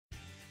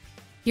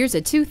Here's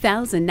a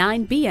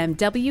 2009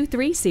 BMW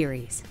 3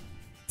 Series.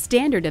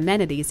 Standard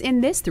amenities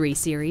in this 3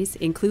 Series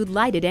include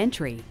lighted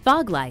entry,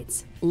 fog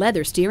lights,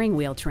 leather steering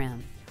wheel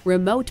trim,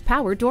 remote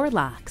power door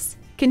locks,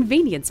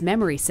 convenience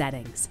memory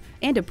settings,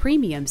 and a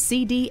premium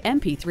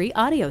CD/MP3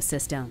 audio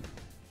system.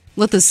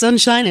 Let the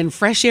sunshine and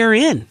fresh air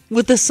in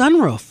with the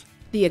sunroof.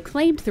 The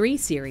acclaimed 3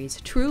 Series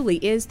truly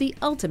is the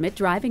ultimate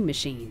driving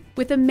machine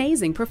with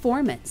amazing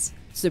performance,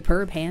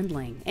 superb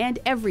handling, and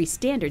every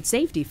standard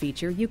safety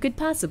feature you could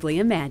possibly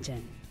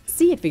imagine.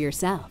 See it for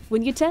yourself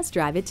when you test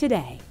drive it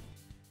today.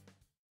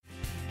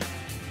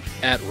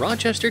 At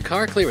Rochester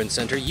Car Clearance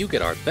Center, you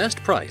get our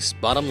best price,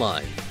 bottom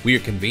line. We are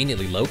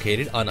conveniently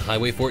located on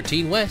Highway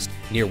 14 West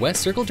near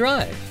West Circle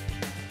Drive.